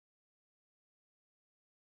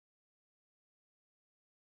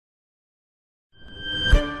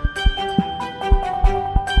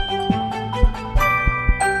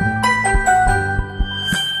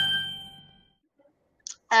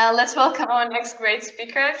Let's welcome our next great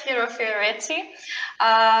speaker, Piero Fioretti.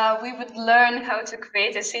 We would learn how to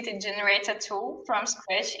create a city generator tool from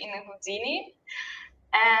scratch in Houdini.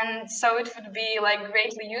 And so it would be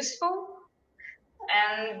greatly useful.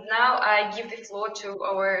 And now I give the floor to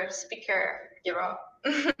our speaker, Piero.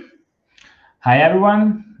 Hi,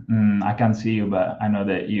 everyone. I can't see you, but I know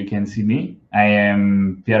that you can see me. I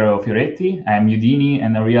am Piero Fioretti. I am Houdini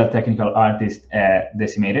and a real technical artist at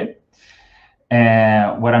Decimated.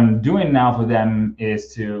 What I'm doing now for them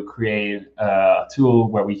is to create a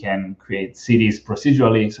tool where we can create cities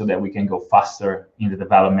procedurally so that we can go faster in the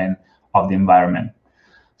development of the environment.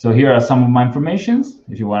 So here are some of my informations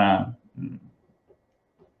if you want to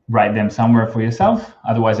write them somewhere for yourself.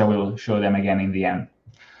 Otherwise, I will show them again in the end.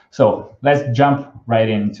 So let's jump right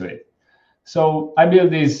into it. So I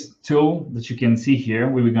built this tool that you can see here.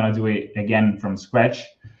 We were going to do it again from scratch,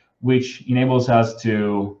 which enables us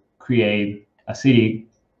to create a city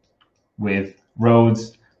with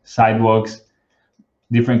roads, sidewalks,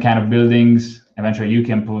 different kind of buildings. Eventually, you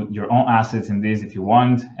can put your own assets in this if you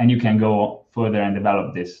want, and you can go further and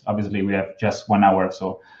develop this. Obviously, we have just 1 hour,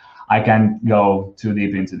 so I can't go too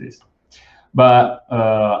deep into this. But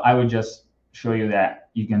I would just show you that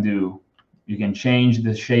you can change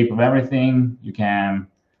the shape of everything. You can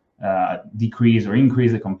decrease or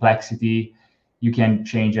increase the complexity. You can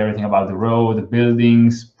change everything about the road, the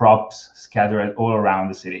buildings, props, scattered all around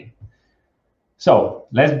the city. So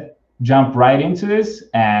let's jump right into this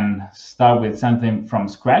and start with something from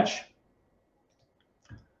scratch.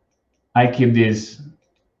 I keep this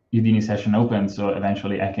Houdini session open, so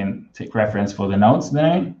eventually I can take reference for the notes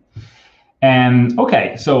then. And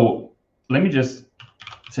okay, so let me just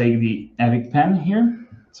take the Epic pen here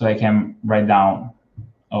so I can write down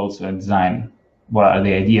also and design what are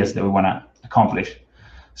the ideas that we want to accomplish.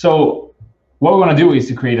 So what we want to do is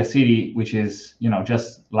to create a city which is,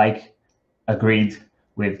 just like a grid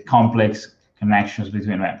with complex connections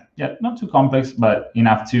between them. Yeah, not too complex, but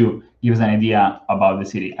enough to give us an idea about the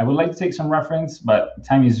city. I would like to take some reference, but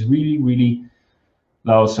time is really, really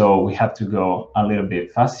low, so we have to go a little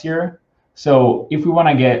bit faster. So if we want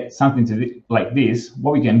to get something like this,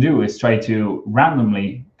 what we can do is try to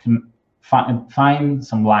randomly find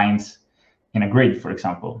some lines in a grid, for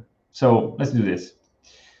example. So let's do this.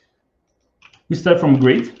 We start from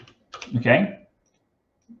grid, okay?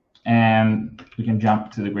 And we can jump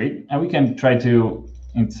to the grid, and we can try to,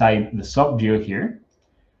 inside the sub-geo here,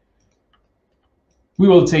 we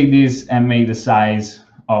will take this and make the size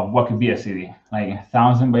of what could be a city, like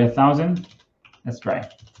 1,000 by 1,000. Let's try.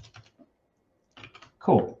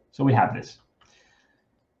 Cool, so we have this.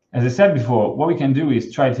 As I said before, what we can do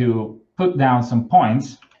is try to put down some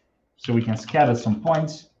points, so we can scatter some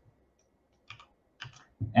points,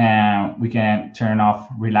 and we can turn off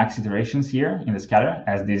relax iterations here in the scatter,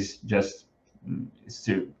 as this just is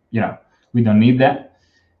to, we don't need that,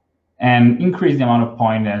 and increase the amount of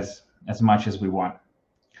point as much as we want.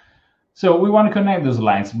 So we want to connect those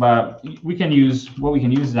lines, but we can use, what we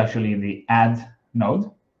can use is actually the add node,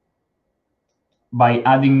 by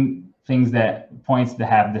adding points that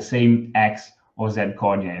have the same x or z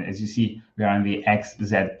coordinate. As you see, we are on the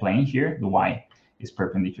xz plane here. The y is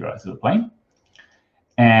perpendicular to the plane.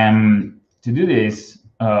 And to do this,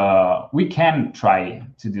 we can try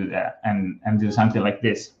to do that and do something like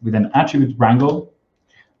this with an attribute wrangle,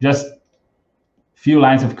 just few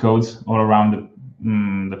lines of codes all around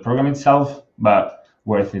the program itself, but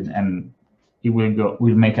worth it, and it will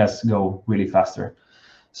make us go really faster.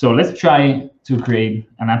 So let's try to create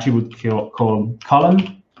an attribute called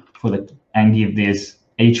column and give this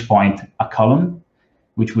h point a column,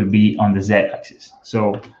 which will be on the z-axis.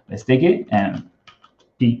 So let's take it and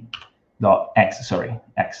p.x, sorry,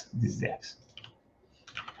 x, this is the x.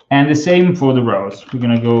 And the same for the rows. We're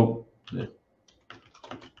going to go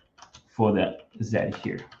for the z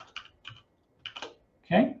here.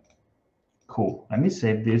 Okay, cool. Let me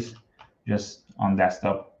save this just on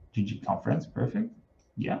desktop, GG conference, perfect.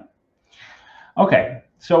 Yeah. Okay,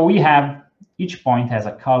 so we have each point has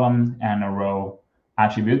a column and a row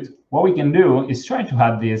attribute. What we can do is try to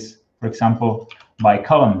add this, for example, by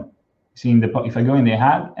column. See, if I go in the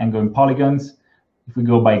add and go in polygons, if we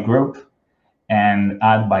go by group and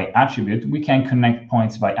add by attribute, we can connect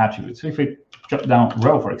points by attribute. So if we drop down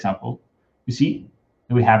row, for example, you see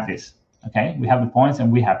that we have this. Okay, we have the points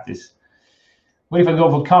and we have this. What if I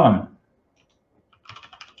go for column?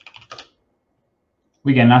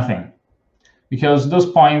 We get nothing, because those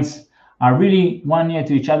points are really one near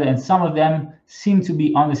to each other, and some of them seem to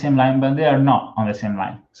be on the same line, but they are not on the same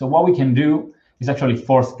line. So what we can do is actually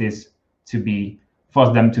force them to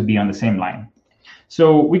be on the same line.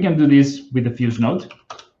 So we can do this with the fuse node.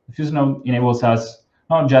 fuse node enables us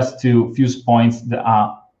not just to fuse points that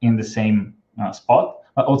are in the same spot,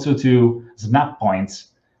 but also to snap points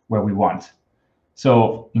where we want.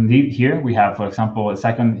 So indeed, here we have, for example, a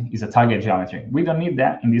second is a target geometry. We don't need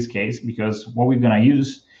that in this case, because what we're going to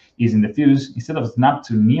use is in the fuse, instead of snap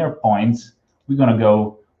to near points, we're going to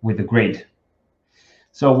go with the grid.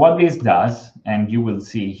 So what this does, and you will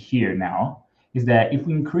see here now, is that if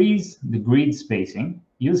we increase the grid spacing,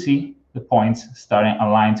 you'll see the points starting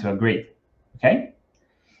aligned to a grid, okay?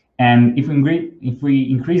 And if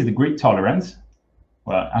we increase the grid tolerance,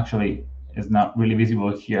 well, actually, it's not really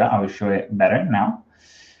visible here. I will show it better now.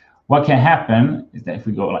 What can happen is that if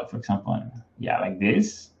we go, like, for example, yeah, like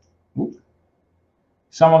this, whoop,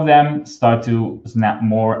 some of them start to snap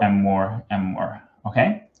more and more and more,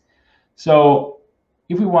 okay? So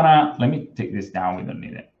if we want to, let me take this down. We don't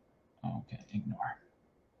need it. Okay, ignore.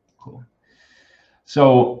 Cool.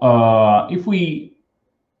 So if we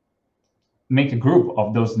make a group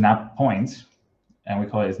of those snap points, and we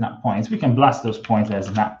call it snap points, we can blast those points as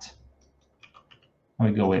snapped. And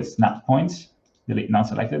we go with snap points, delete not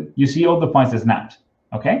selected. You see all the points that snapped,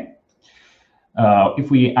 okay?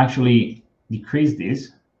 If we actually decrease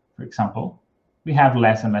this, for example, we have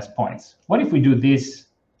less and less points. What if we do this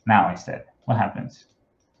now instead? What happens?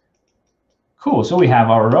 Cool, so we have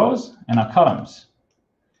our rows and our columns.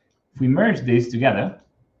 If we merge these together,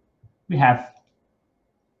 we have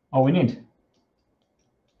all we need,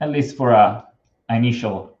 at least for an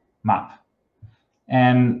initial map.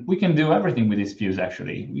 And we can do everything with this fuse,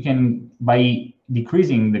 actually. We can, by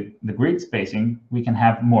decreasing the grid spacing, we can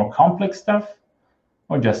have more complex stuff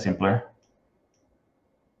or just simpler.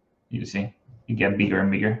 You see, you get bigger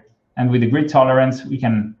and bigger. And with the grid tolerance, we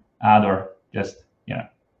can add or just, you know,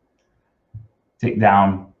 take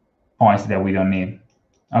down points that we don't need,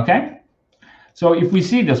 okay? So if we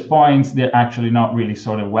see those points, they're actually not really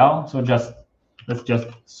sorted well. So let's just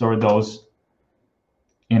sort those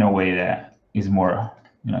in a way that is more,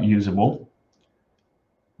 you know, usable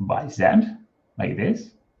by Z, like this.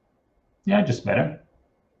 Yeah, just better.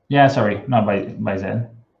 Yeah, sorry, not by Z,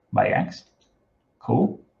 by X.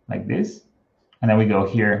 Cool, like this. And then we go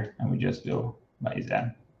here and we just go by Z.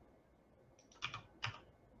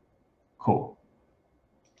 Cool.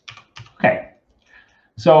 Okay,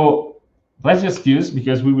 so let's just fuse,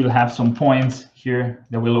 because we will have some points here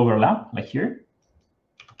that will overlap, like here.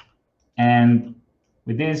 And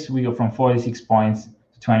with this, we go from 46 points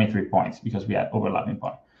to 23 points because we had overlapping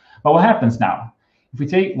points. But what happens now? If we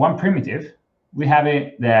take one primitive, we have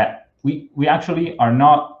it that we actually are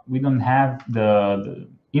not, we don't have the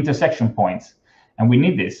intersection points. And we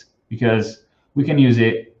need this because we can use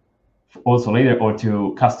it also later or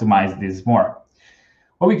to customize this more.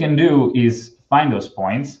 What we can do is find those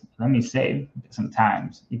points. Let me save.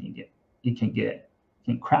 Sometimes it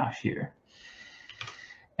can crash here.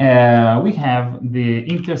 We have the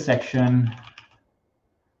intersection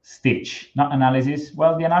stitch, not analysis.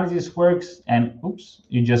 Well, the analysis works, and oops,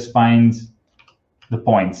 it just finds the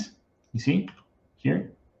points. You see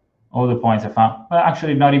here, all the points are found. Well,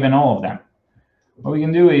 actually, not even all of them. What we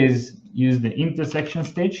can do is use the intersection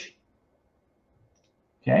stitch.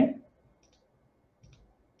 Okay.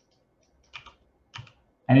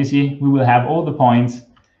 And you see, we will have all the points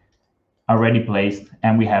already placed,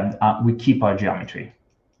 and we keep our geometry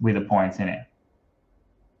with the points in it.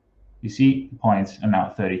 You see, points are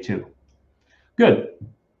now 32. Good.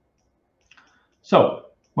 So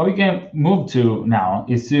what we can move to now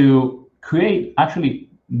is to create actually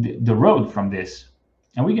the road from this.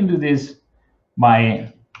 And we can do this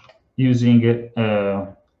by using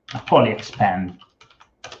a polyexpand.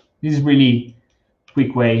 This is really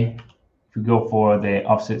quick way. If we go for the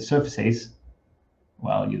offset surfaces,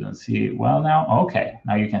 well, you don't see it well now. Okay,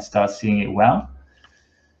 now you can start seeing it well.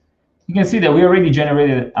 You can see that we already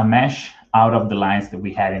generated a mesh out of the lines that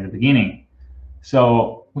we had in the beginning.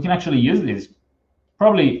 So we can actually use this.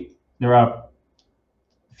 Probably there are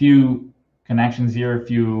a few connections here, a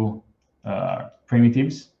few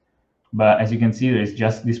primitives. But as you can see, there's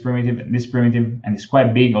just this primitive, and it's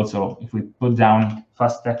quite big also. If we put down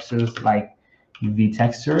fast textures like the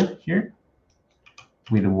texture here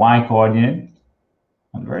with the Y coordinate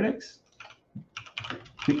on the vertex,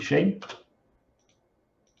 quick shade.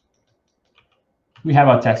 We have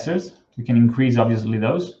our textures. We can increase, obviously,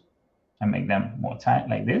 those and make them more tight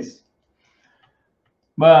like this.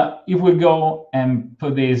 But if we go and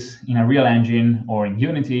put this in a real engine or in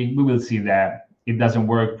Unity, we will see that it doesn't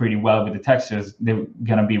work pretty well with the textures. They're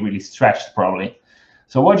going to be really stretched, probably.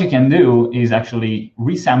 So what you can do is actually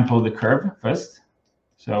resample the curve first.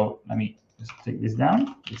 So let me just take this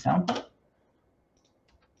down, resample.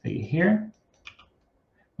 Take it here.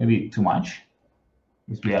 maybe too much,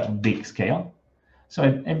 because we have a big scale.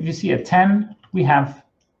 So if you see at 10, we have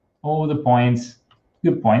all the points,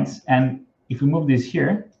 good points. And if we move this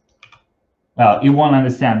here, well, it won't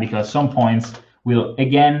understand because some points will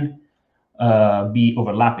again be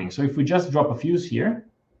overlapping. So if we just drop a fuse here,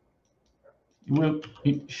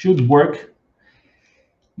 it should work.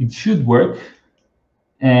 It should work.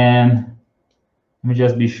 And let me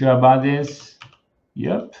just be sure about this.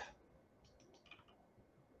 Yep.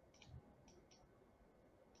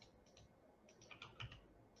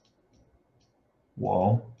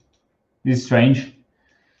 Whoa, this is strange.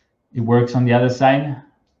 It works on the other side.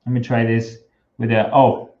 Let me try this with a,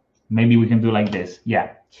 oh, maybe we can do like this.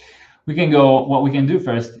 Yeah, we can go, what we can do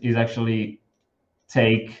first is actually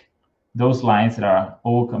take those lines that are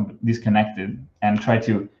all disconnected and try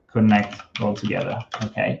to connect all together,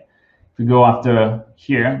 okay? If we go after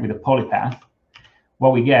here with a polypath,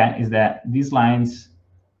 what we get is that these lines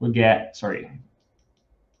will get, sorry,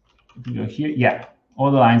 if we go here, yeah,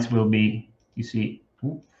 all the lines will be, you see,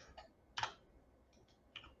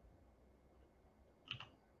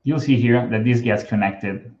 you'll see here that this gets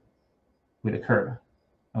connected with a curve,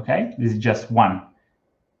 okay? This is just one.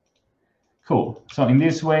 Cool, so in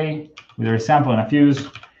this way, with a resample and a fuse,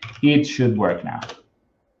 it should work now.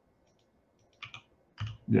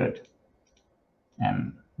 Good.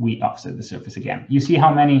 And we offset the surface again. You see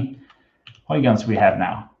how many polygons we have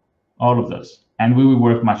now? All of those. And we will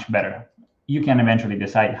work much better. You can eventually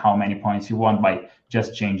decide how many points you want by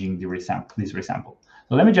just changing the this resample.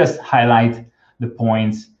 So let me just highlight the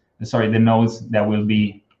points, sorry, the nodes that will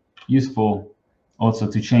be useful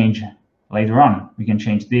also to change later on. We can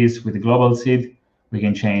change this with the global seed. We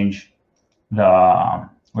can change the,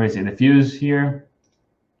 where is it, the fuse here.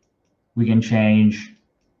 We can change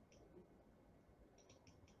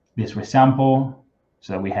this resample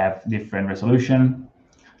so that we have different resolution.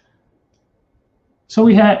 So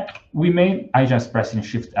we made, I just pressing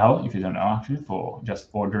Shift L, if you don't know, actually, for just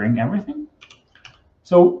ordering everything.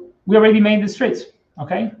 So we already made the streets,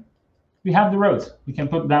 okay? We have the roads. We can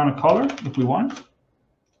put down a color if we want.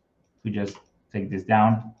 We just take this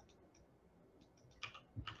down.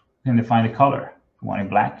 We can define the color. If we want it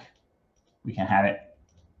black, we can have it.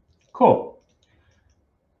 Cool.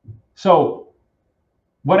 So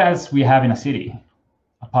what else we have in a city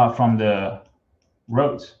apart from the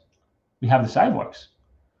roads? We have the sidewalks.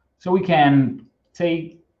 So we can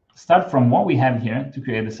start from what we have here to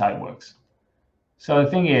create the sidewalks. So the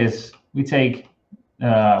thing is, we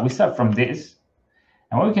start from this,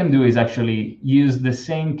 and what we can do is actually use the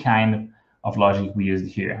same kind of logic we used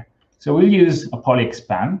here. So we'll use a poly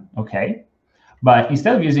expand, okay? But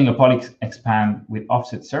instead of using a poly expand with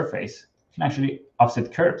offset surface, we can actually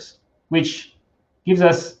offset curves, which gives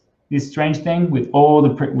us this strange thing with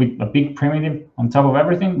with a big primitive on top of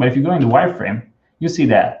everything. But if you go in the wireframe, you see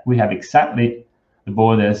that we have exactly the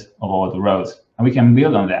borders of all the roads, and we can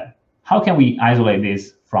build on that. How can we isolate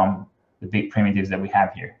this from the big primitives that we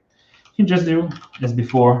have here? You can just do, as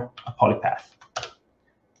before, a polypath.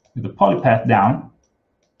 With the polypath down,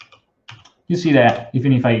 you see that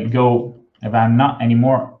even if I'm not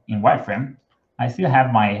anymore in wireframe, I still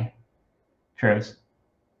have my curves.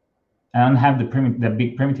 I don't have the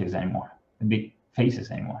big primitives anymore, the big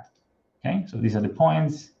faces anymore. Okay, so these are the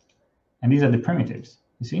points, and these are the primitives.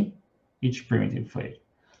 You see, each primitive for it.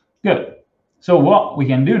 Good. So what we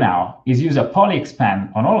can do now is use a poly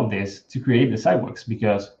expand on all of this to create the sidewalks,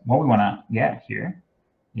 because what we want to get here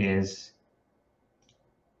is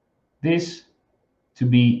this to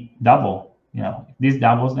be double. You know, if this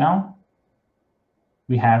doubles down,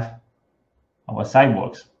 we have our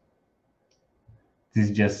sidewalks. This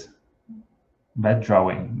is just bad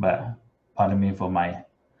drawing, but pardon me for my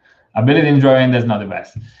ability in drawing, that's not the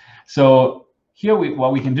best. So here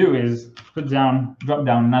what we can do is drop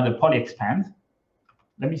down another poly expand.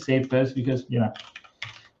 Let me save first because, you know,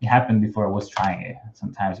 it happened before I was trying it.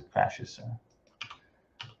 Sometimes it crashes, so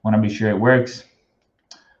want to be sure it works.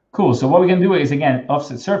 Cool, so what we can do is, again,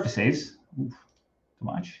 offset surfaces. Oof, too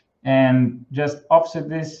much. And just offset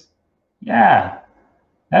this. Yeah,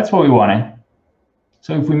 that's what we wanted.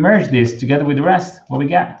 So if we merge this together with the rest, what we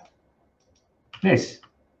get? This,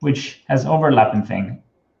 which has overlapping thing,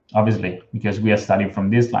 obviously, because we are starting from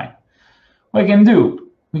this line. What we can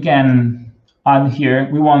do, we can add here,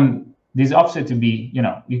 we want this offset to be, you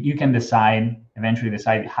know, you can eventually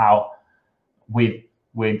decide how wide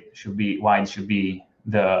should be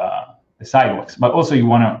the sidewalks, but also you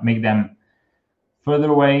want to make them further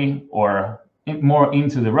away or more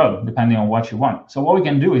into the road, depending on what you want. So what we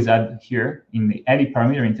can do is add here in the edit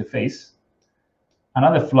parameter interface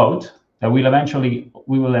another float that we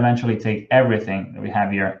will eventually take everything that we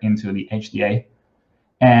have here into the HDA,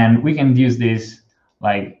 and we can use this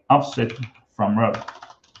like offset from road.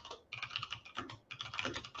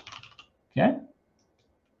 Okay,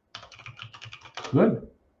 good.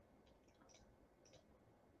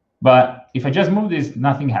 But if I just move this,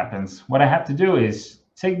 nothing happens. What I have to do is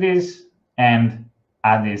take this and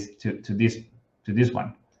add this to this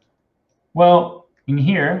one. Well, in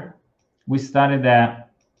here, we started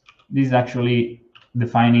that this is actually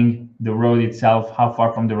defining the road itself, how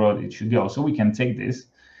far from the road it should go. So we can take this,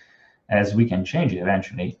 as we can change it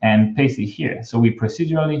eventually, and paste it here. So we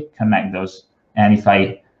procedurally connect those. And if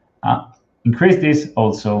I increase this,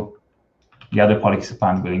 also the other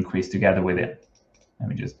polyexpand will increase together with it. Let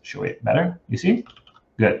me just show it better. You see?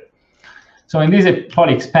 Good. So in this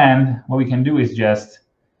polyexpand, what we can do is just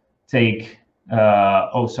take,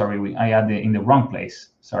 oh, sorry, I had it in the wrong place.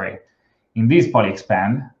 Sorry. In this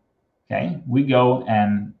polyexpand, okay, we go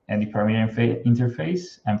and add the parameter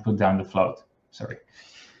interface and put down the float. Sorry.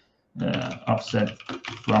 Offset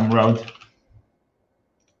from road.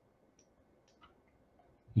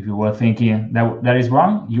 If you were thinking that is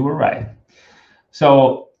wrong, you were right.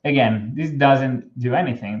 So again, this doesn't do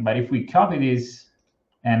anything, but if we copy this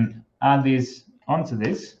and add this onto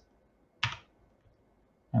this,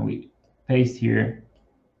 and we paste here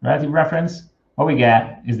relative reference, what we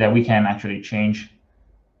get is that we can actually change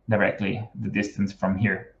directly the distance from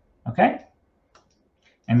here, okay?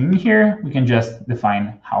 And in here, we can just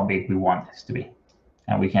define how big we want this to be.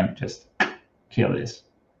 And we can just kill this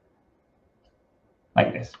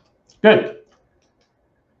like this. Good.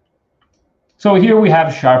 So here we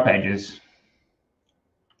have sharp edges.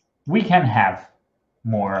 We can have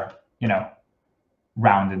more,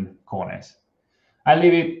 rounded corners. I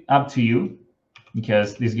leave it up to you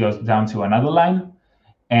because this goes down to another line.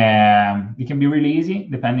 And it can be really easy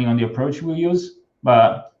depending on the approach we use.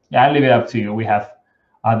 But yeah, I leave it up to you. We have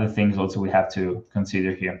other things also we have to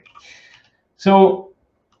consider here. So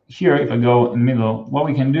here, if I go in the middle, what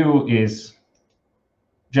we can do is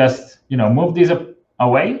just, move this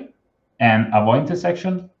away and avoid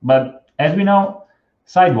intersection. But as we know,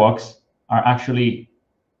 sidewalks are actually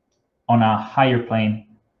on a higher plane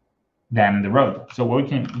than the road. So what we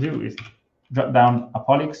can do is drop down a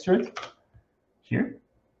poly extrude here.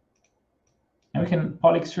 And we can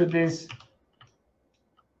poly extrude this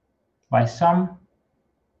by some.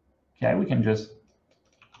 Okay, we can just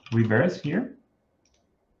reverse here.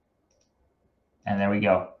 And there we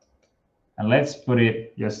go. And let's put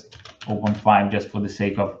it just 0.5 just for the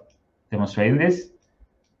sake of demonstrating this.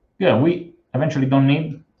 Yeah, we eventually don't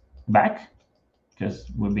need back because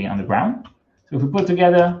we'll be on the ground. So if we put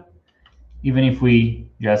together, even if we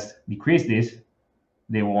just decrease this,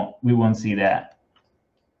 we won't see that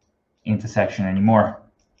intersection anymore.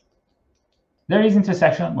 There is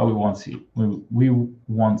intersection, but we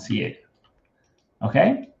won't see it.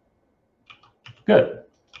 Okay, good.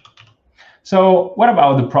 So what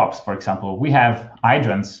about the props, for example? We have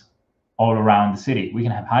hydrants all around the city. We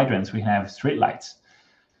can have hydrants, we can have streetlights.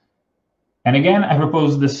 And again, I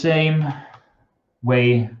propose the same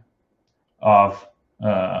way of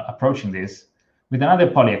approaching this with another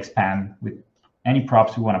poly expand with any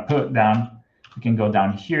props we want to put down. We can go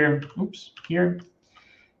down here, here.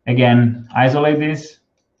 Again, isolate this.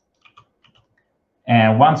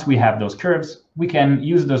 And once we have those curves, we can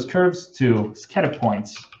use those curves to scatter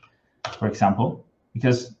points, for example,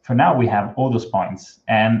 because for now we have all those points.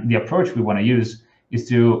 And the approach we want to use is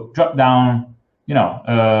to drop down,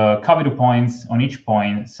 copy the points on each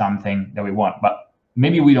point, something that we want. But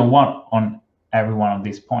maybe we don't want on every one of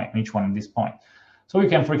these points, each one of these points. So we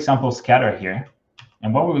can, for example, scatter here.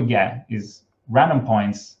 And what we will get is random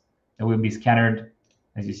points that will be scattered,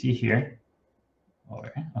 as you see here,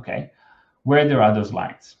 okay, where there are those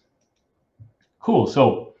lines. Cool.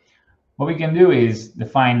 So what we can do is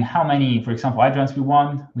define how many, for example, hydrants we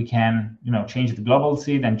want. We can, change the global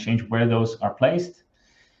seed and change where those are placed.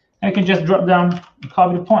 And we can just drop down and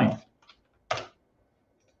copy the point.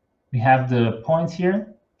 We have the points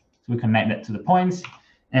here, so we connect that to the points.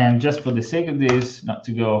 And just for the sake of this, not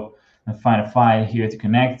to go and find a file here to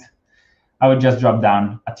connect, I would just drop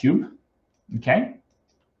down a tube, okay?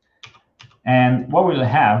 And what we'll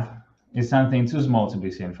have is something too small to be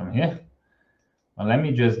seen from here. Well, let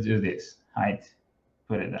me just do this. Height,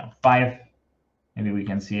 put it down 5. Maybe we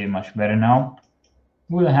can see it much better now.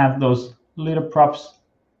 We'll have those little props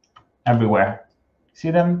everywhere. See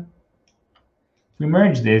them? If we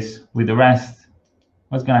merge this with the rest,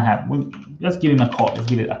 what's going to happen? Let's give him a color. Let's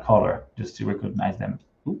give it a color just to recognize them.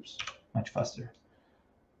 Oops, much faster.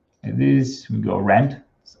 Like this, we go red.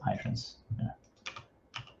 Hydrants. Yeah.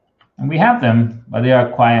 And we have them, but they are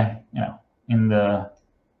quite, in the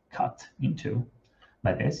cut into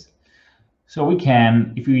like this. So we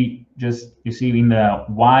can, if we just, you see in the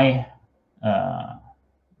Y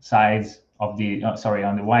sides of the,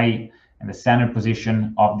 on the Y and the center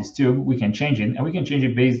position of this tube, we can change it, and we can change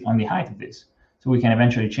it based on the height of this. So we can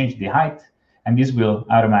eventually change the height, and this will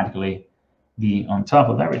automatically be on top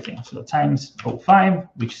of everything. So times 0.5,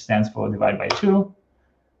 which stands for divide by 2,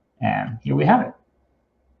 and here we have it.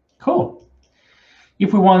 Cool.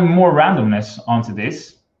 If we want more randomness onto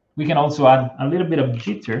this, we can also add a little bit of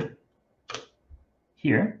jitter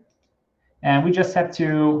here. And we just have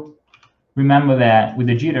to remember that with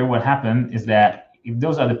the jitter, what happened is that if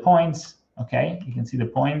those are the points, okay, you can see the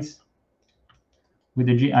points. With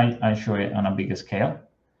the G, I show it on a bigger scale.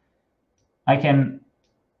 I can,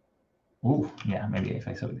 yeah, maybe if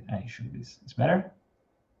I show this, it's better.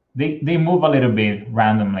 They move a little bit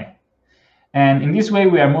randomly. And in this way,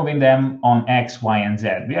 we are moving them on X, Y, and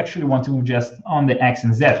Z. We actually want to move just on the X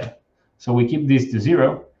and Z. So we keep this to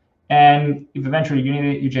 0. And if eventually you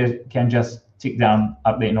need it, you can just tick down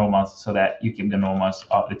update normals so that you keep the normals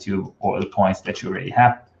of the tube or the points that you already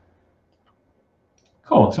have.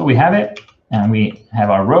 Cool. So we have it, and we have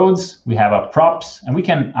our roads, we have our props, and we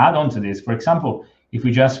can add on to this. For example, if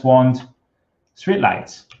we just want street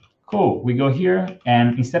lights, cool. We go here,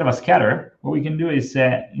 and instead of a scatter, what we can do is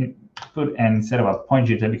put, and instead of a point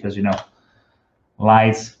jitter, because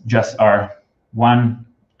lights just are one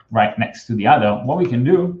right next to the other, what we can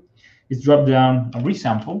do is drop down a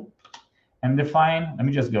resample and define, let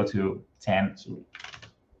me just go to 10 so we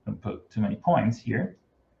don't put too many points here.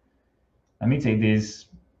 Let me take this,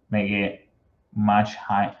 make it much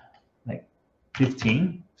high, like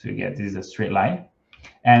 15, so you get this is a straight line.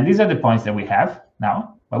 And these are the points that we have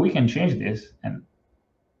now, but we can change this and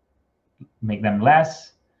make them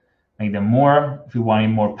less, make them more if we want it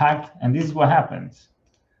more packed, and this is what happens.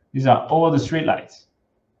 These are all the street lights.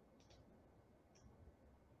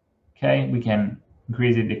 Okay, we can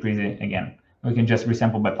increase it, decrease it again. We can just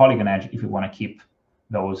resample by polygon edge if we want to keep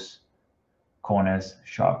those corners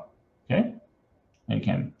sharp. Okay, and you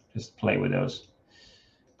can just play with those.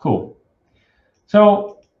 Cool.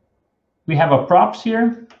 So we have our props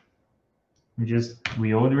here. We just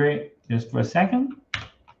reorder it just for a second.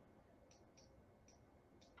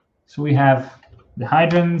 So we have the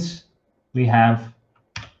hydrants, we have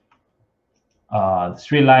the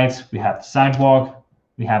street lights, we have the sidewalk,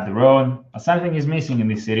 we have the road. But something is missing in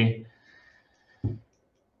this city,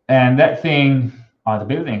 and that thing are the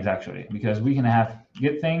buildings, actually, because we can have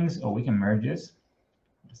get things, or we can merge this.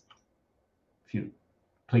 If you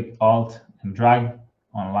click Alt and drag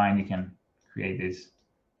online, you can create this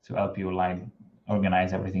to help you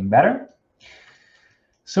organize everything better.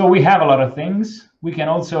 So we have a lot of things. We can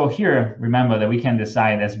also here remember that we can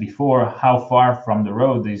decide, as before, how far from the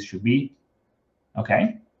road this should be. Okay,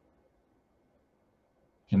 you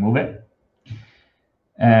can move it.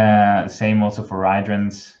 Same also for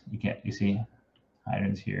hydrants. You see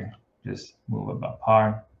hydrants here, just move about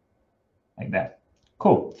par like that.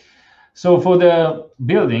 Cool. So for the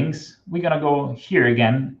buildings, we're gonna go here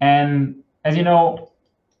again. And as you know,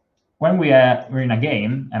 when we're in a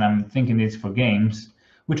game, and I'm thinking this for games,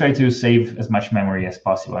 we try to save as much memory as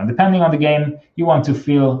possible. And depending on the game, you want to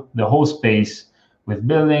fill the whole space with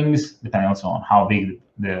buildings, depending also on how big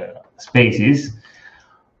the space is.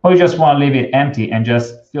 Or you just want to leave it empty and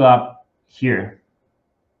just fill up here,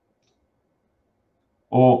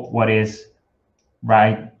 or what is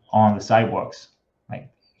right on the sidewalks, like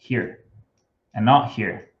here, and not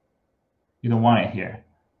here. You don't want it here,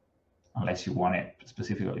 unless you want it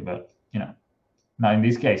specifically, but not in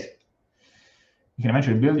this case. You can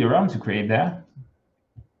eventually build your own to create that.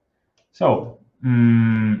 So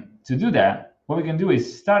to do that, what we can do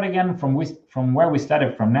is start again from where we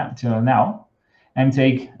started from now till now, and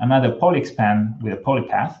take another poly expand with a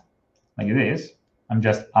polypath, like it is. I'm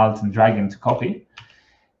just Alt and dragging to copy.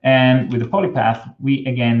 And with the polypath, we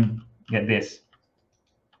again get this.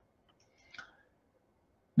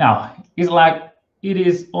 Now, it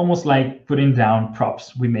is almost like putting down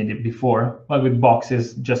props. We made it before, but with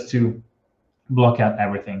boxes just to block out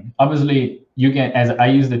everything. Obviously, you can, as I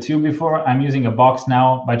used the tube before, I'm using a box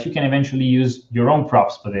now, but you can eventually use your own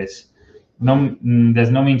props for this. There's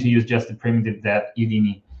no need to use just the primitive that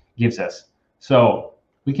Houdini gives us. So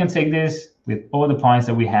we can take this with all the points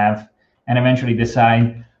that we have and eventually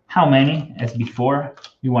decide how many, as before,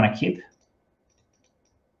 we want to keep.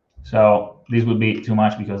 So this would be too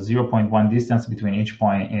much because 0.1 distance between each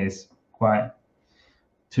point is quite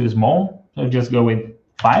too small. So just go with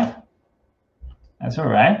 5. That's all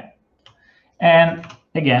right. And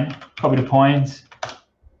again, copy the points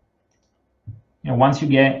once you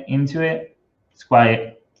get into it, it's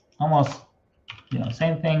quite almost,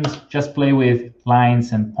 same things, just play with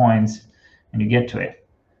lines and points and you get to it.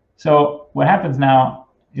 So what happens now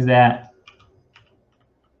is that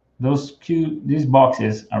these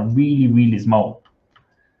boxes are really, really small.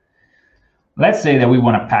 Let's say that we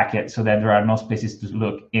want to pack it so that there are no spaces to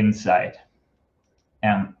look inside.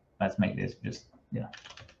 And let's make this just, a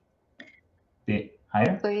bit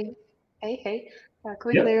higher.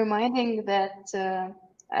 Quickly reminding that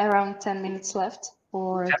around 10 minutes left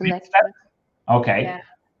for the lecture. Okay. Yeah.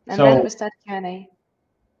 And so, then we start Q&A.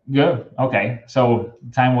 Good. Okay. So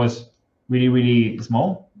time was really, really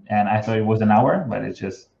small, and I thought it was an hour, but it's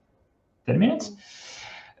just 10 minutes.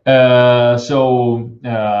 Yeah,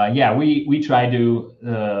 we try to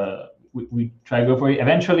we try to go for it.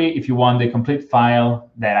 Eventually, if you want the complete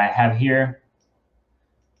file that I have here,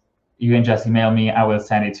 you can just email me. I will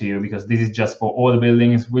send it to you, because this is just for all the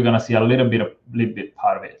buildings. We're gonna see a little bit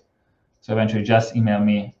part of it. So eventually, just email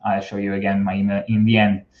me. I'll show you again my email in the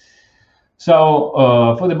end. So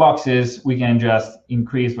for the boxes, we can just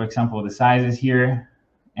increase, for example, the sizes here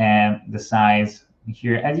and the size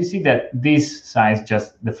here. As you see that this size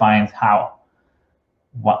just defines how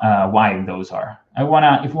wide those are.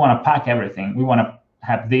 If we wanna pack everything, we wanna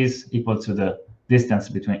have this equal to the distance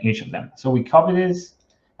between each of them. So we copy this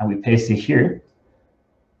and we paste it here.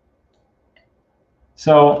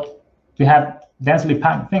 So we have densely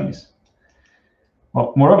packed things.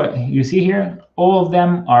 Well, moreover, you see here, all of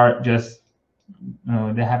them are just,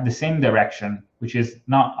 they have the same direction, which is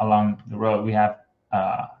not along the road. We have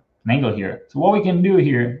an angle here. So what we can do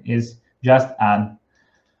here is just add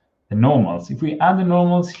the normals. If we add the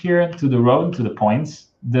normals here to the road, to the points,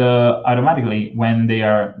 automatically when they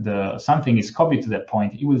are something is copied to that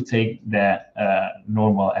point, it will take the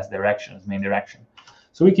normal as direction, as main direction.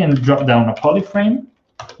 So we can drop down a polyframe.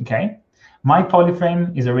 Okay, my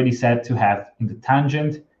polyframe is already set to have in the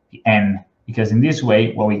tangent the n, because in this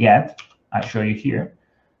way what we get, I show you here.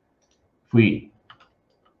 If we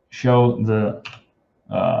show the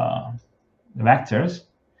vectors,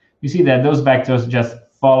 you see that those vectors just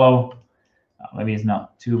follow. Maybe it's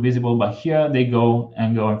not too visible, but here they go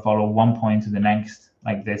and follow one point to the next,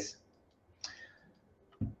 like this.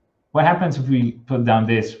 What happens if we put down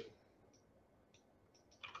this?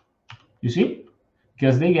 You see,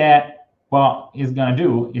 because they get, what it's gonna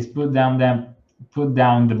do is put down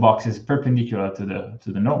the boxes perpendicular to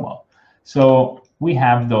the normal. So we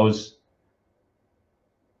have those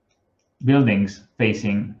buildings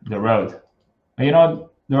facing the road. But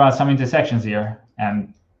there are some intersections here,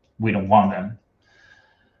 and we don't want them.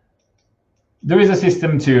 There is a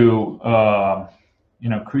system to, I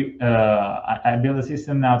build a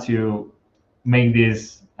system now to make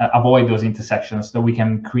this avoid those intersections, so we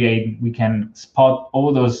can spot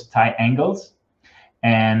all those tight angles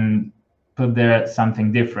and put there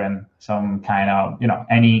something different, some kind of,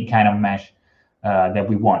 any kind of mesh that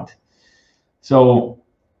we want. So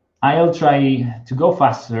I'll try to go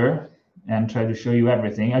faster and try to show you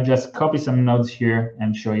everything. I'll just copy some nodes here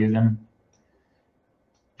and show you them,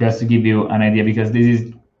 just to give you an idea, because this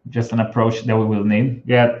is just an approach that we will need.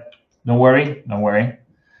 Yeah, don't worry.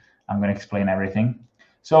 I'm going to explain everything.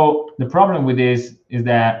 So the problem with this is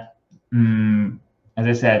that, as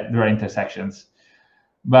I said, there are intersections.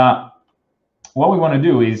 But what we want to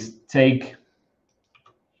do is the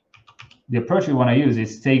approach we want to use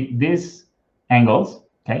is take these angles,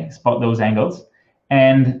 okay, spot those angles,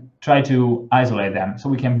 and try to isolate them so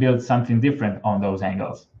we can build something different on those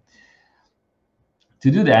angles.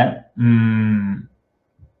 To do that,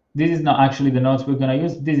 this is not actually the nodes we're going to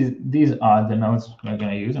use. These are the nodes we're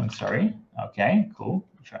going to use. I'm sorry. Okay, cool.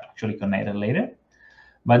 Which are actually connected later.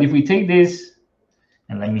 But if we take this,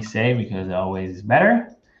 and let me say, because always is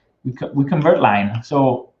better, we convert line.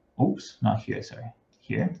 So, oops, not here. Sorry,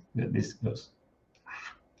 here. This goes.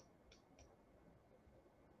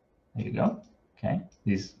 There you go. Okay,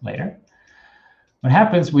 this later. What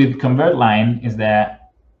happens with convert line is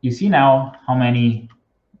that you see now how many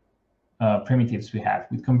primitives we have.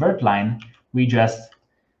 With convert line, we just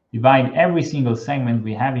divide every single segment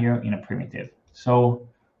we have here in a primitive. So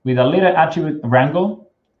with a little attribute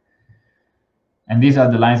wrangle, and these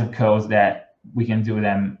are the lines of codes that we can do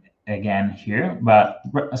them again here. But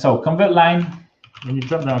so convert line, when you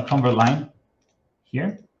drop down a convert line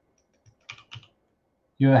here,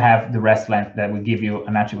 you have the rest length that will give you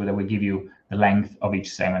an attribute that will give you the length of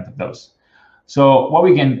each segment of those. So what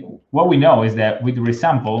we know is that with the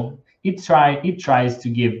resample, it tries to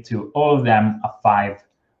give to all of them a 5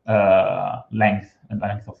 length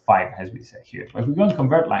of 5, as we say here. But if we go in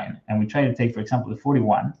convert line and we try to take, for example, the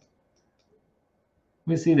 41,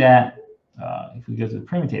 we see that if we go to the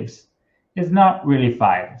primitives, it's not really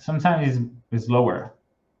 5. Sometimes it's lower.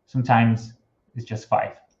 Sometimes it's just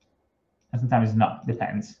 5. And sometimes it's not,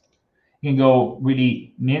 depends. You can go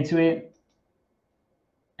really near to it.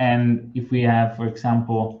 And if we have, for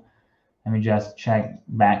example, let me just check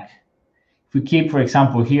back. If we keep, for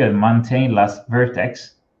example, here, maintain last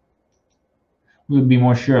vertex, we would be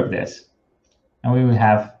more sure of this. And we will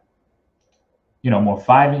have, more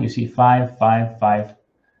 5. You see 5, 5, 5.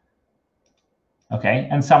 Okay,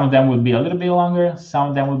 and some of them will be a little bit longer. Some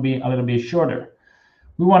of them will be a little bit shorter.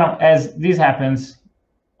 We want to, as this happens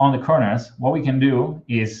on the corners, what we can do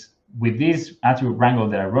is with this attribute wrangle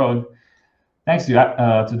that I wrote, thanks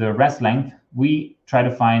to the rest length, we try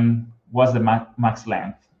to find what's the max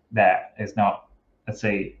length that is not, let's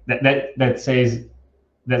say, that says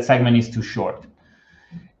that segment is too short.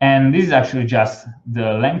 And this is actually just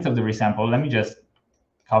the length of the resample. Let me just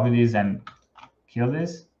copy this and kill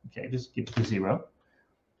this. Okay, just keep it to 0.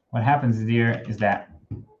 What happens here is that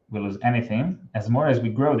we lose anything. As more as we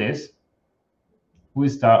grow this, we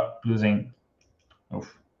start losing.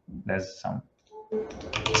 Oof, there's some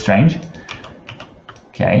strange.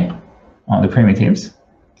 Okay, on the primitives.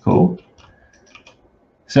 Cool.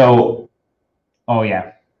 So, oh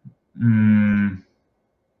yeah.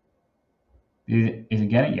 Is it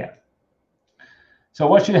getting? Yeah. So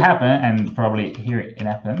what should happen, and probably here it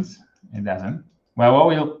happens, it doesn't.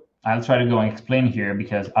 Well, I'll try to go and explain here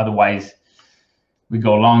because otherwise we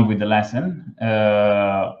go long with the lesson.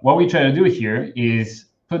 What we try to do here is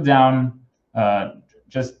put down,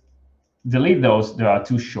 just delete those that are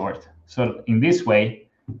too short. So in this way,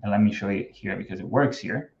 and let me show you here because it works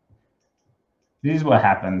here. This is what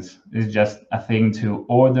happens. It's just a thing to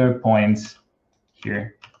order points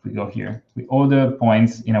here. We go here. We order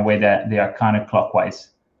points in a way that they are counterclockwise,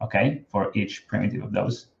 okay, for each primitive of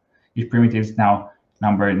those. Each primitive is now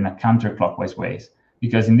numbered in a counterclockwise ways,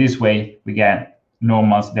 because in this way we get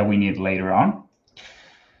normals that we need later on.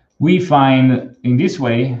 We find in this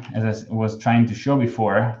way, as I was trying to show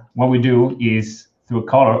before, what we do is through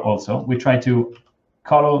color also, we try to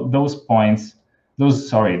color those points, those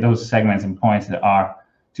segments and points that are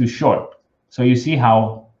too short. So you see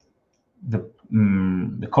how the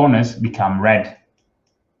corners become red.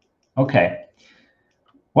 Okay.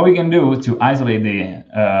 What we can do to isolate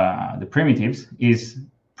the primitives is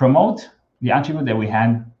promote the attribute that we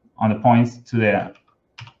had on the points to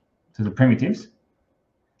the primitives,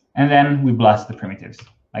 and then we blast the primitives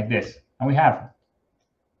like this, and we have.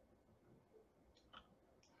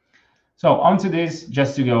 So onto this,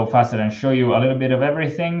 just to go faster and show you a little bit of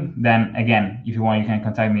everything. Then again, if you want, you can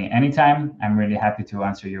contact me anytime. I'm really happy to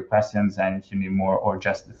answer your questions, and if you need more or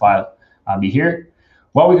just the file, I'll be here.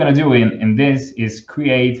 What we're going to do in this is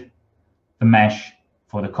create the mesh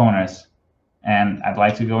for the corners. And I'd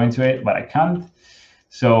like to go into it, but I can't.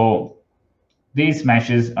 So these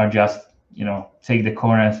meshes are just, take the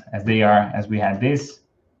corners as they are, as we had this.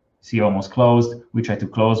 See, almost closed. We try to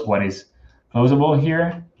close what is closable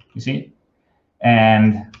here, you see?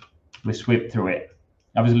 And we sweep through it.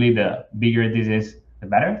 Obviously, the bigger this is, the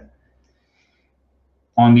better.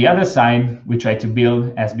 On the other side, we try to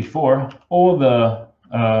build, as before, all the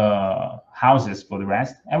houses for the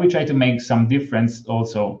rest, and we try to make some difference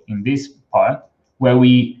also in this part, where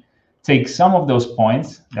we take some of those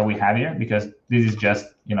points that we have here, because this is just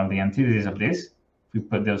the antithesis of this. If we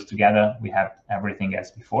put those together, we have everything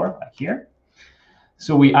as before, like here.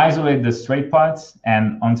 So we isolate the straight parts,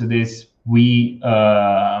 and onto this we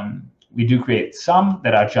do create some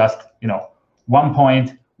that are just 1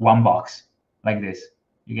 point, 1 box, like this.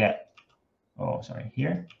 You get, oh sorry,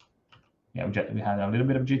 here. Yeah, we had a little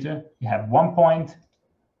bit of jitter. You have 1 point,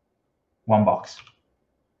 1 box,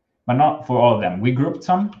 but not for all of them. We grouped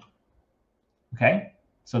some, okay,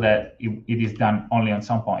 so that it is done only on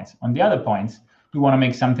some points. On the other points, we want to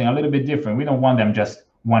make something a little bit different. We don't want them just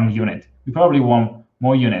 1 unit. We probably want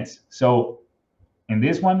more units. So in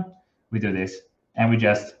this one, we do this, and we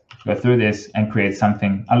just go through this and create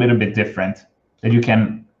something a little bit different that you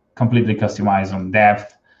can completely customize on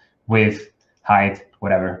depth, width, height,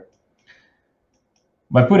 whatever.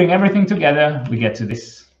 By putting everything together, we get to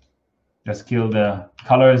this. Just kill the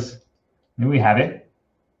colors, and we have it.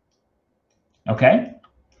 Okay.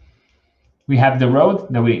 We have the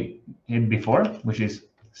road that we did before, which is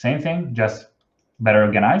same thing, just better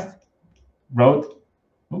organized. Road,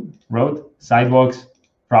 sidewalks,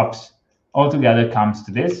 props, all together comes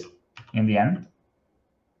to this in the end.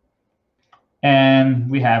 And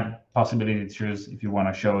we have possibility to choose if you want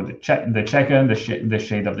to show the checker, the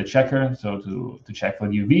shade of the checker, so to check for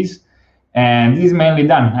the UVs. And this is mainly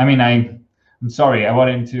done. I mean, I'm sorry, I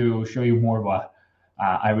wanted to show you more, but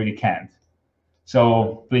I really can't.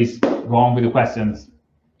 So please go on with the questions.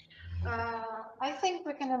 I think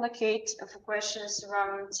we can allocate for questions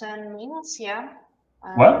around 10 minutes, yeah.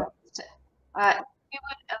 What? We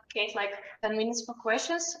would allocate like 10 minutes for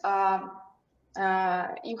questions. You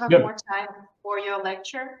have Yep. more time for your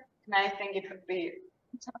lecture, and I think it would be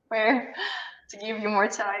fair to give you more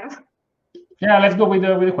time. Yeah, let's go with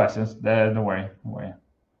the questions. Don't worry, don't worry.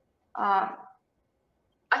 I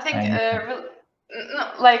think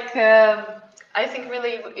I think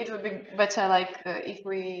really it would be better like if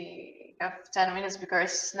we have 10 minutes,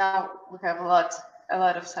 because now we have a lot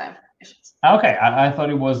of time. Okay, I thought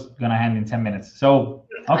it was gonna end in 10 minutes. So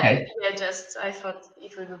okay. I thought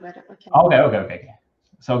it would be better. Okay.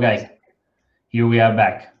 So guys, here we are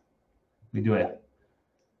back. We do it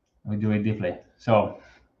deeply. So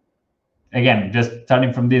again, just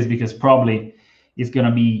starting from this, because probably it's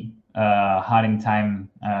gonna be hard in time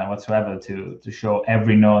whatsoever to show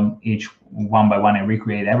every node each one by one and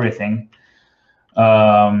recreate everything.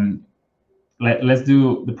 Let's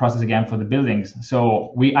do the process again for the buildings.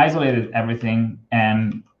 So we isolated everything,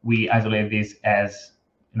 and we isolated this as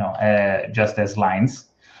just as lines.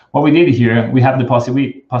 What we did here, we have the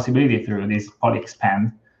possibility through this poly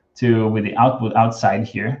expand with the output outside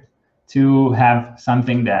here to have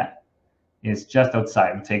something that is just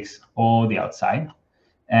outside. It takes all the outside,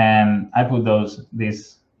 and I put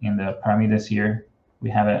this in the parameters here.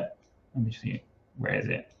 We have it. Let me see. Where is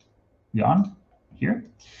it? Gone here.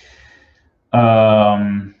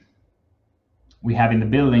 We have in the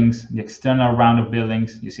buildings, the external round of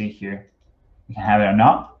buildings, you see here, we can have it or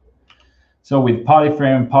not. So with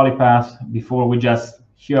polyframe, polypath, before we just,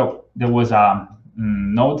 here, there was a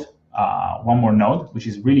node, one more node, which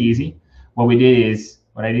is really easy. What I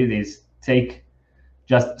did is take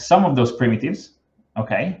just some of those primitives,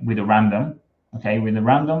 okay, with a random,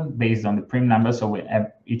 based on the prim number. So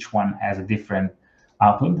each one has a different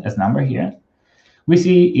output as number here. We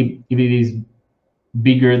see if it is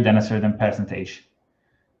bigger than a certain percentage,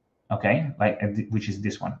 okay, which is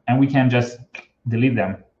this one, and we can just delete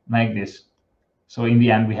them like this. So in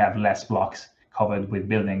the end, we have less blocks covered with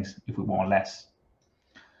buildings if we want less.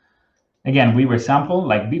 Again, we resample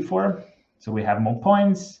like before, so we have more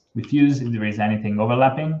points. We fuse if there is anything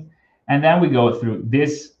overlapping, and then we go through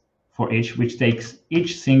this for each, which takes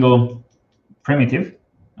each single primitive,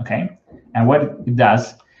 okay, and what it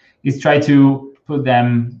does is try to put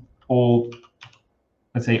them all,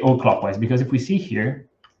 let's say, all clockwise, because if we see here,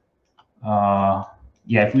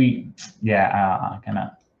 let me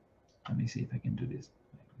see if I can do this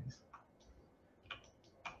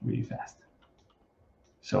really fast.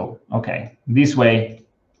 So, okay, this way,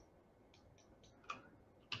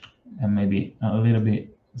 and maybe a little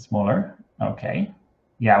bit smaller. Okay,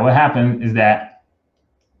 yeah, what happened is that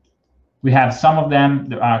we have some of them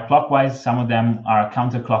that are clockwise, some of them are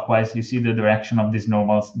counterclockwise. You see the direction of these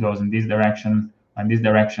normals goes in this direction and this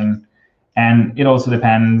direction, and it also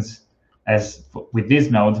depends, as with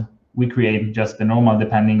this node, we create just the normal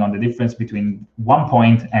depending on the difference between one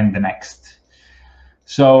point and the next.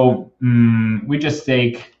 So we just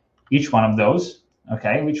take each one of those,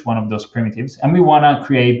 okay, each one of those primitives, and we want to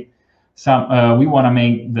create some, we want to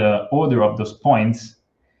make the order of those points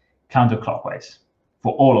counterclockwise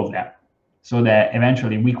for all of them, so that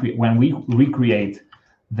eventually when we recreate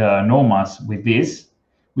the normals with this,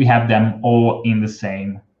 we have them all in the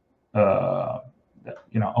same, all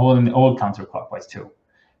counterclockwise too.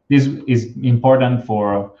 This is important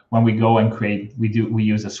for when we go and create, we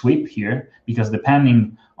use a sweep here, because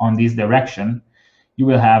depending on this direction, you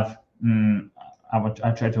will have,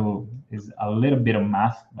 I try to, is a little bit of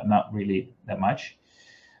math, but not really that much.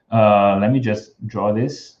 Let me just draw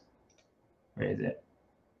this. Where is it?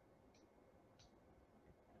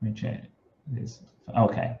 Let me check this.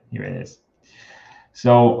 Okay, here it is.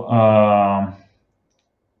 So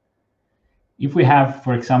if we have,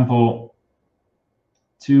 for example,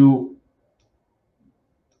 two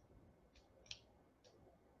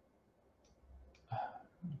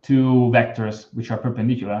vectors which are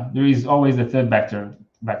perpendicular, there is always the third vector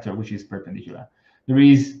which is perpendicular. There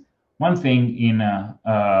is one thing in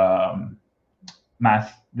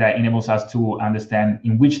math that enables us to understand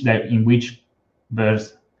in which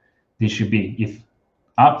verse this should be, if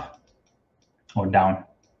up or down,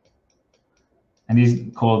 and this is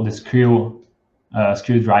called the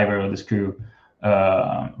screwdriver or the screw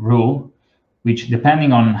rule, which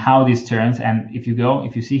depending on how this turns, and if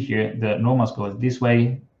you see here, the normals go this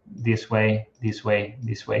way, this way, this way,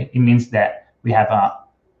 this way. It means that we have a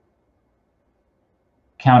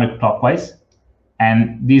counterclockwise,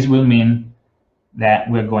 and this will mean that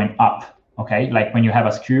we're going up, okay? Like when you have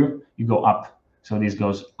a screw, you go up, so this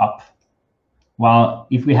goes up. While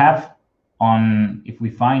if we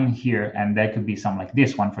find here, and there could be some like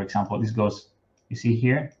this one, for example, this goes, you see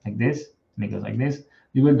here, like this, and it goes like this,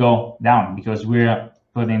 it will go down because we're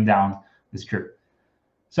putting down the screw.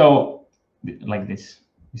 So like this,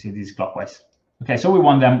 you see this clockwise. Okay, so we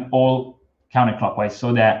want them all counterclockwise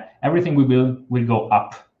so that everything will go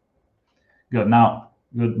up. Good. Now,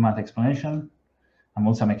 good math explanation. I'm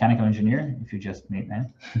also a mechanical engineer, if you just need that.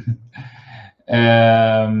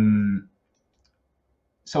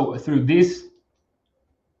 So through this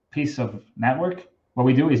piece of network, what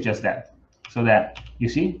we do is just that. So that you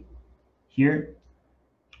see here,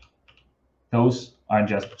 those are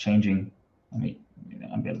just changing. Let me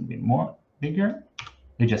a bit more bigger.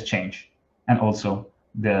 They just change, and also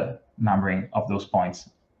the numbering of those points.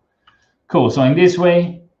 Cool. So in this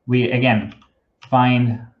way, we again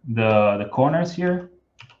find the corners here.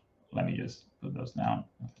 Let me just put those down.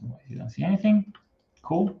 You don't see anything.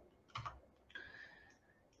 Cool.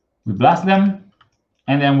 We blast them,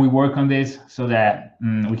 and then we work on this so that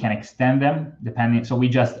we can extend them depending. So we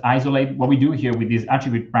just isolate. What we do here with this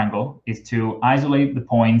attribute triangle is to isolate the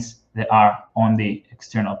points that are on the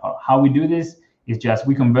external part. How we do this is just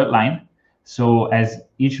we convert line. So as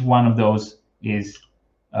each one of those is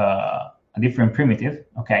a different primitive,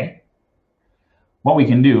 okay, what we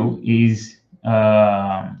can do is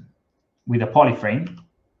with a polyframe,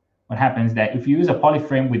 what happens is that if you use a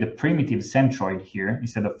polyframe with a primitive centroid here,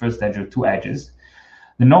 instead of first edge or two edges,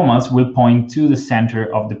 the normals will point to the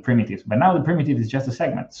center of the primitives. But now the primitive is just a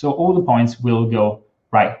segment. So all the points will go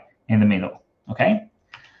right in the middle, okay?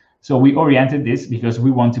 So we oriented this because we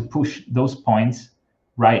want to push those points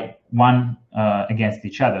right one against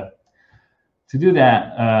each other. To do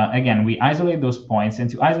that, again, we isolate those points. And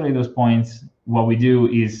to isolate those points, what we do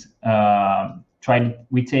is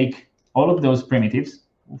we take all of those primitives.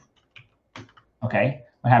 Okay,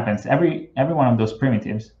 what happens? Every one of those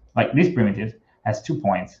primitives, like this primitive, has 2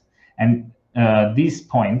 points, and this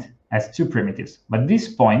point has 2 primitives. But this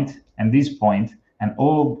point, and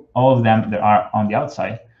all of them that are on the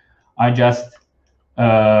outside are just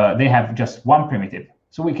they have just 1 primitive.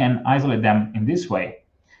 So we can isolate them in this way,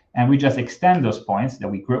 and we just extend those points that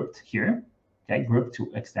we grouped here. Okay, group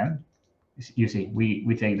to extend. You see,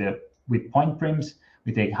 we take with point prims,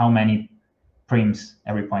 we take how many prims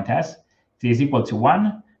every point has. If it is equal to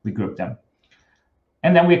 1, we group them,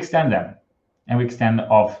 and then we extend them, and we extend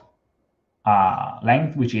of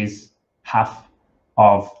length, which is half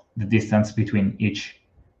of the distance between each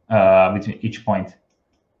point.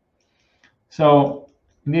 So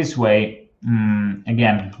in this way,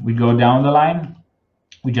 again, we go down the line.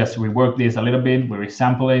 We just rework this a little bit. We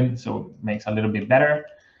resample it, so it makes a little bit better.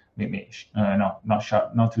 Maybe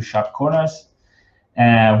not too sharp corners.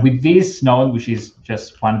 With this node, which is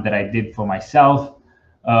just one that I did for myself,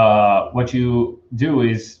 what you do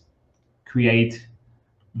is create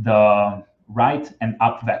the right and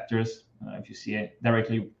up vectors, if you see it,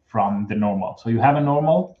 directly from the normal. So you have a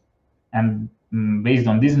normal, and based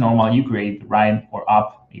on this normal, you create right or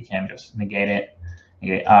up. You can just negate it,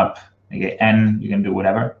 negate up, negate n. You can do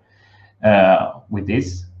whatever with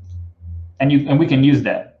this, and we can use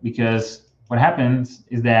that, because what happens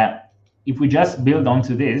is that if we just build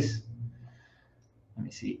onto this, let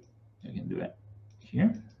me see, I can do it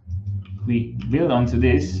here. We build onto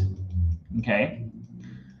this, okay.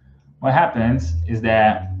 What happens is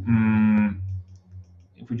that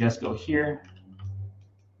if we just go here,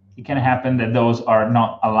 it can happen that those are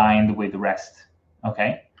not aligned with the rest,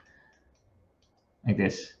 okay, like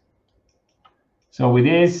this. So with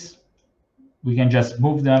this, we can just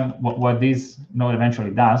move them. What this node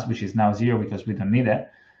eventually does, which is now 0 because we don't need it,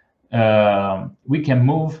 we can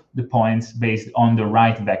move the points based on the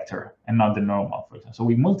right vector and not the normal, for example. So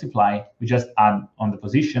we multiply, we just add on the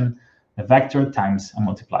position the vector times a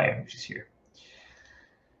multiplier, which is here.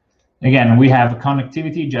 Again, we have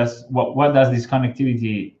connectivity. Just what does this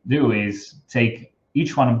connectivity do is take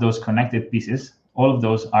each one of those connected pieces, all of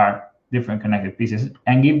those are different connected pieces,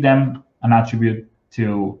 and give them an attribute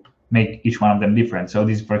to make each one of them different. So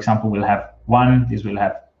this, for example, will have 1, this will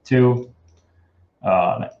have 2.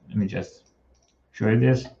 Let me just show you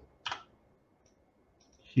this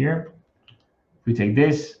here. If we take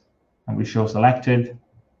this and we show selected,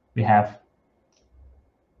 we have,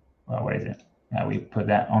 well, what is it? We put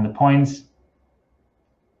that on the points,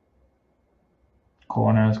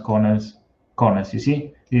 corners, corners, corners. You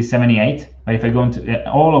see, this is 78. But if I go into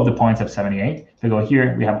all of the points have 78. If I go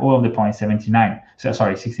here, we have all of the points 79. So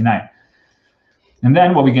sorry, 69. And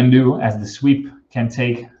then what we can do, as the sweep can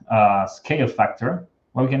take a scale factor,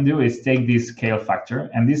 what we can do is take this scale factor,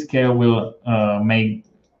 and this scale will make,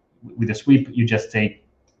 with the sweep, you just take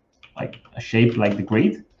like a shape like the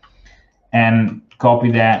grid, and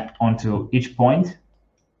copy that onto each point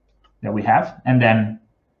that we have, and then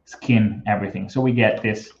skin everything. So we get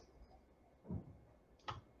this.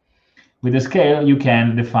 With the scale, you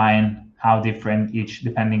can define how different each,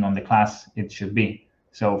 depending on the class, it should be.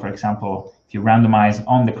 So for example, if you randomize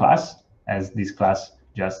on the class, as this class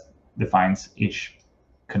just defines each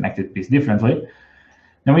connected piece differently,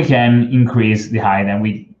 then we can increase the height. And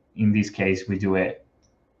we, in this case, we do it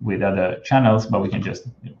with other channels, but we can just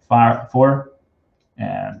 4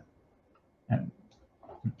 and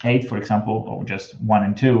 8, for example, or just 1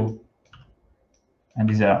 and 2. And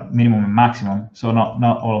these are minimum and maximum. So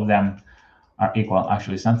not all of them are equal.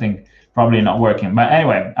 Actually, something probably not working. But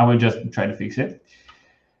anyway, I will just try to fix it.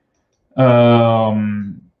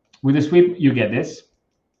 With the sweep, you get this.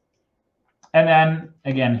 And then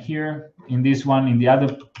again, here in this one, in the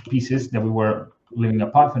other pieces that we were leaving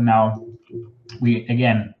apart for now, we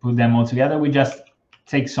again put them all together. We just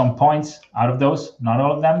take some points out of those, not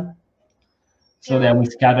all of them, so that we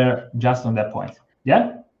scatter just on that point.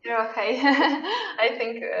 Yeah? Yeah, okay. I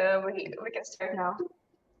think we can start now.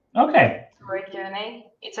 Okay. For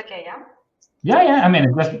Q&A, it's okay, yeah? Yeah. I mean,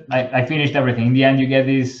 it's just, I finished everything. In the end, you get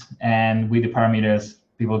this, and with the parameters,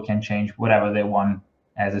 people can change whatever they want,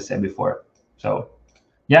 as I said before. So,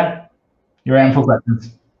 yeah, here I am for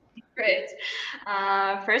questions. Great.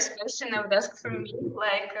 First question I would ask from me,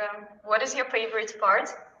 like, what is your favorite part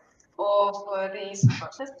of this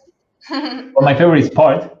process? Well, my favorite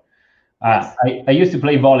part, I used to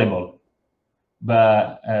play volleyball,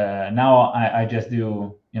 but now I just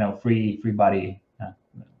do, free body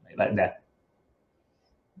like that,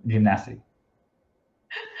 gymnastic.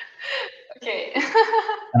 Okay.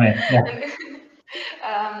 I mean, yeah.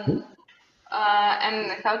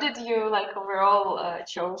 And how did you overall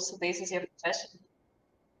chose this as your profession?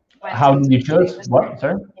 How did you choose what?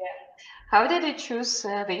 Sorry. Yeah. How did you choose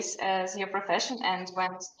this as your profession and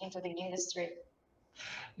went into the industry?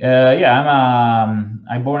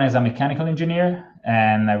 I'm born as a mechanical engineer,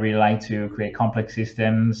 and I really like to create complex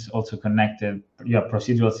systems, also connected,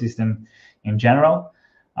 procedural system in general.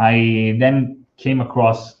 I then came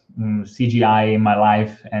across CGI in my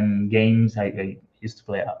life and games. I used to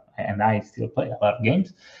play, and I still play a lot of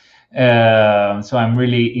games. So I'm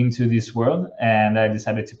really into this world, and I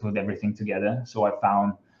decided to put everything together. So I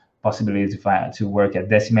found possibility to work at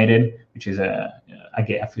Decimated, which is a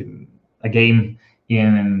game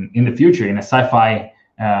in the future, in a sci-fi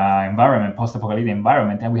environment, post-apocalyptic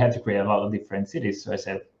environment, and we had to create a lot of different cities. So I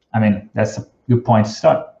said, I mean, that's a good point to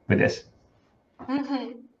start with this.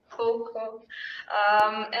 Cool.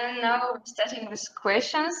 And now starting with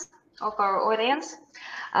questions of our audience.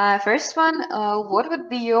 First one, what would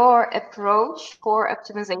be your approach for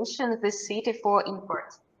optimization of the city for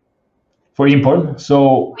import? For import?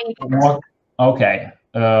 So, okay.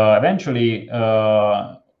 Eventually,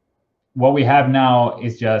 what we have now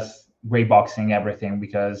is just gray boxing everything,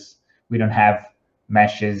 because we don't have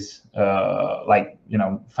meshes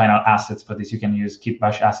final assets for this. You can use keep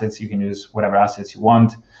mesh assets, you can use whatever assets you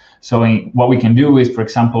want. So what we can do is, for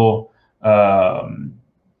example,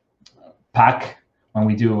 pack, when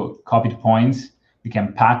we do copied points, we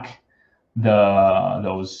can pack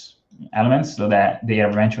those elements so that they are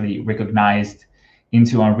eventually recognized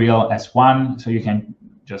into Unreal as one. So you can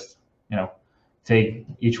just take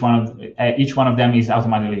each one of them is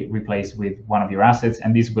automatically replaced with one of your assets,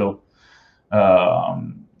 and this will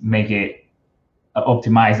make it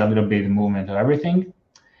optimize a little bit the movement of everything.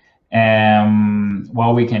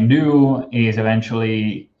 What we can do is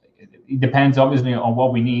eventually, it depends obviously on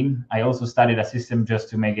what we need. I also studied a system just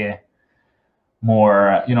to make it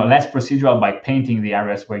more, less procedural, by painting the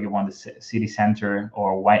areas where you want the city center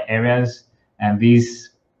or white areas. And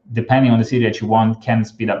these, depending on the city that you want, can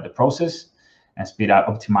speed up the process and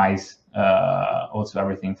optimize also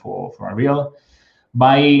everything for Unreal.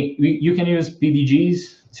 You can use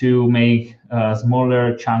PDGs to make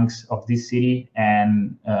smaller chunks of this city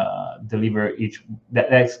and deliver each. That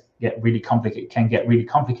get really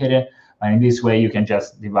complicated. And in this way, you can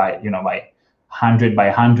just divide, by 100 by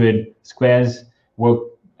 100 squares, work,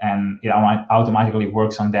 and it automatically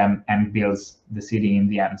works on them and builds the city in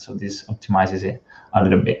the end. So this optimizes it a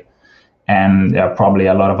little bit. And there are probably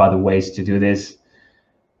a lot of other ways to do this.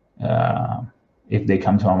 If they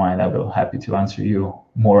come to our mind, I will be happy to answer you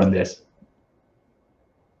more on this.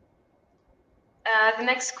 The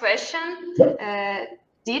next question.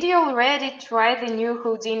 Did you already try the new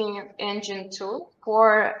Houdini engine tool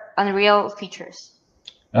for Unreal features?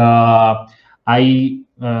 I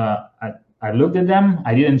looked at them.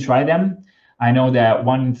 I didn't try them. I know that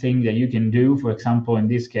one thing that you can do, for example, in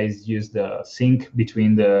this case, use the sync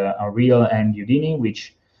between the Unreal and Houdini,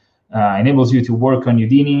 which enables you to work on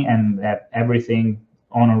Houdini and have everything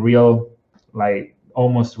on Unreal, like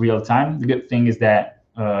almost real time. The good thing is that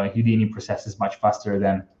Houdini processes much faster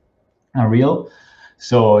than Unreal,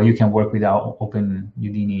 so you can work without open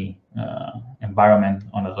Houdini environment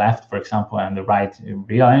on the left, for example, and the right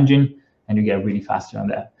Real Engine, and you get really faster on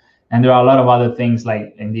that. And there are a lot of other things,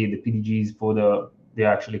 like indeed the PDGs they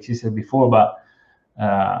actually existed before, but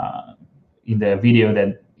in the video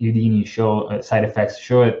that Houdini side effects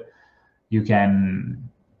show it, you can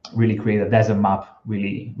really create a desert map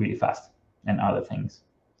really fast and other things.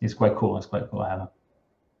 It's quite cool. It's quite cool.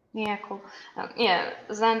 Yeah, cool. Yeah,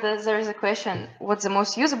 then there is a question: what's the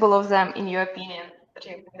most usable of them, in your opinion, that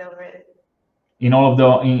you've made already? In all of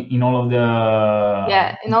the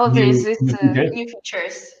new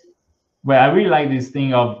features. Well, I really like this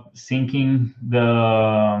thing of syncing the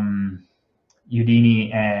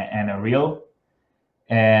Houdini and Unreal,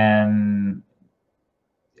 and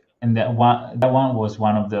that one was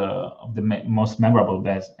one of the most memorable.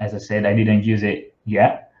 But as I said, I didn't use it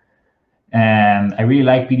yet, and I really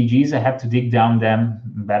like PDGs. I have to dig down them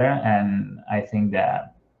better, and I think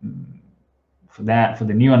that for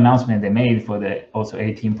the new announcement they made for the also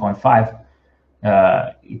 18.5,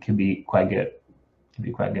 it could be quite good.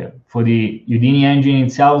 For the Houdini engine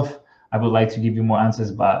itself, I would like to give you more answers,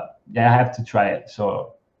 but yeah, I have to try it,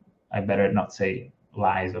 so I better not say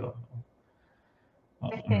lies or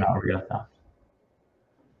not real stuff.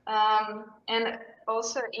 And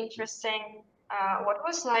also interesting, what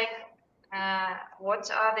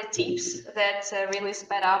are the tips that really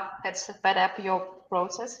sped up your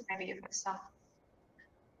process? Maybe you have some.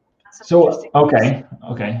 So okay,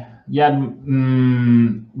 yeah.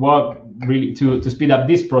 What really to speed up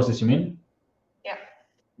this process? You mean?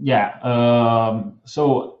 Yeah.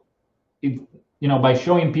 So by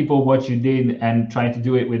showing people what you did and trying to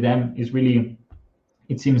do it with them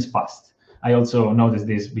it seems fast. I also noticed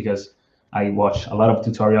this because I watch a lot of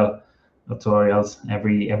tutorials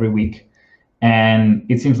every week, and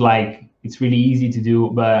it seems like it's really easy to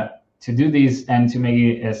do. But to do this and to make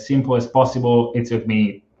it as simple as possible, it took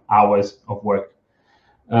me hours of work.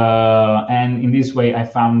 And in this way, I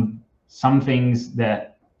found some things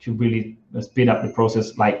that could really speed up the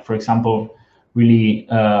process. Like, for example, really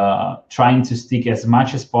trying to stick as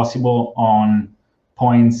much as possible on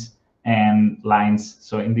points and lines.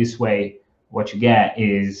 So in this way, what you get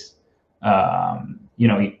is,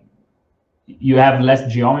 you have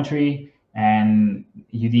less geometry, and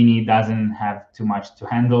Houdini doesn't have too much to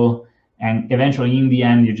handle. And eventually, in the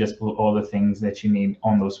end, you just put all the things that you need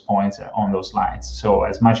on those points and on those lines. So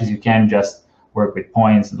as much as you can, just work with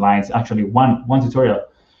points and lines. Actually, one tutorial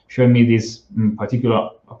showed me this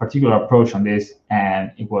particular approach on this,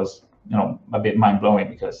 and it was a bit mind blowing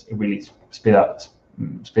because it really speed up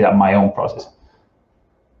my own process.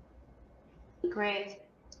 Great.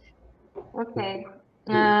 Okay.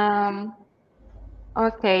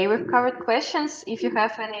 Okay, we've covered questions. If you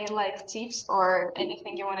have any tips or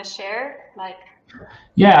anything you want to share,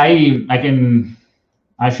 yeah,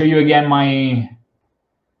 I'll show you again my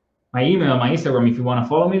email, my Instagram. If you want to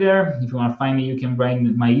follow me there, if you want to find me, you can write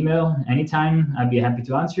my email anytime. I'd be happy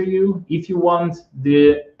to answer you. If you want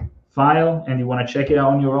the file and you want to check it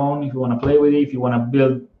out on your own, if you want to play with it, if you want to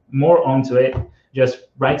build more onto it, just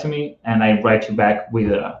write to me and I write you back with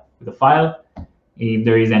a file. If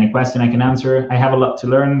there is any question I can answer, I have a lot to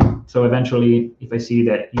learn. So eventually, if I see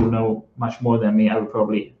that you know much more than me, I will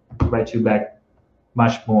probably write you back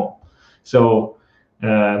much more. So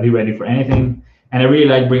be ready for anything. And I really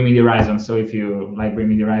like Bring Me the Horizon. So if you like Bring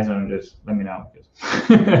Me the Horizon, just let me know.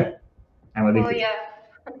 I'm addicted. Oh yeah.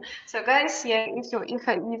 So guys, yeah, if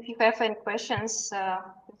you have any questions,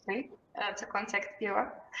 feel free to contact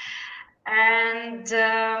Piero. And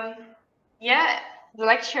yeah, the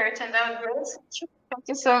lecture turned out great. Thank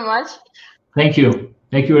you so much. Thank you.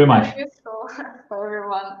 Thank you very much. Useful for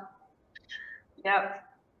everyone. Yeah.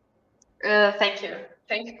 Thank you.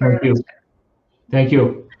 Thank you. Thank you. Thank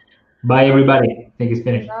you. Bye, everybody. I think it's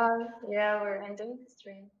finished. Yeah, we're ending the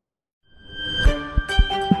stream.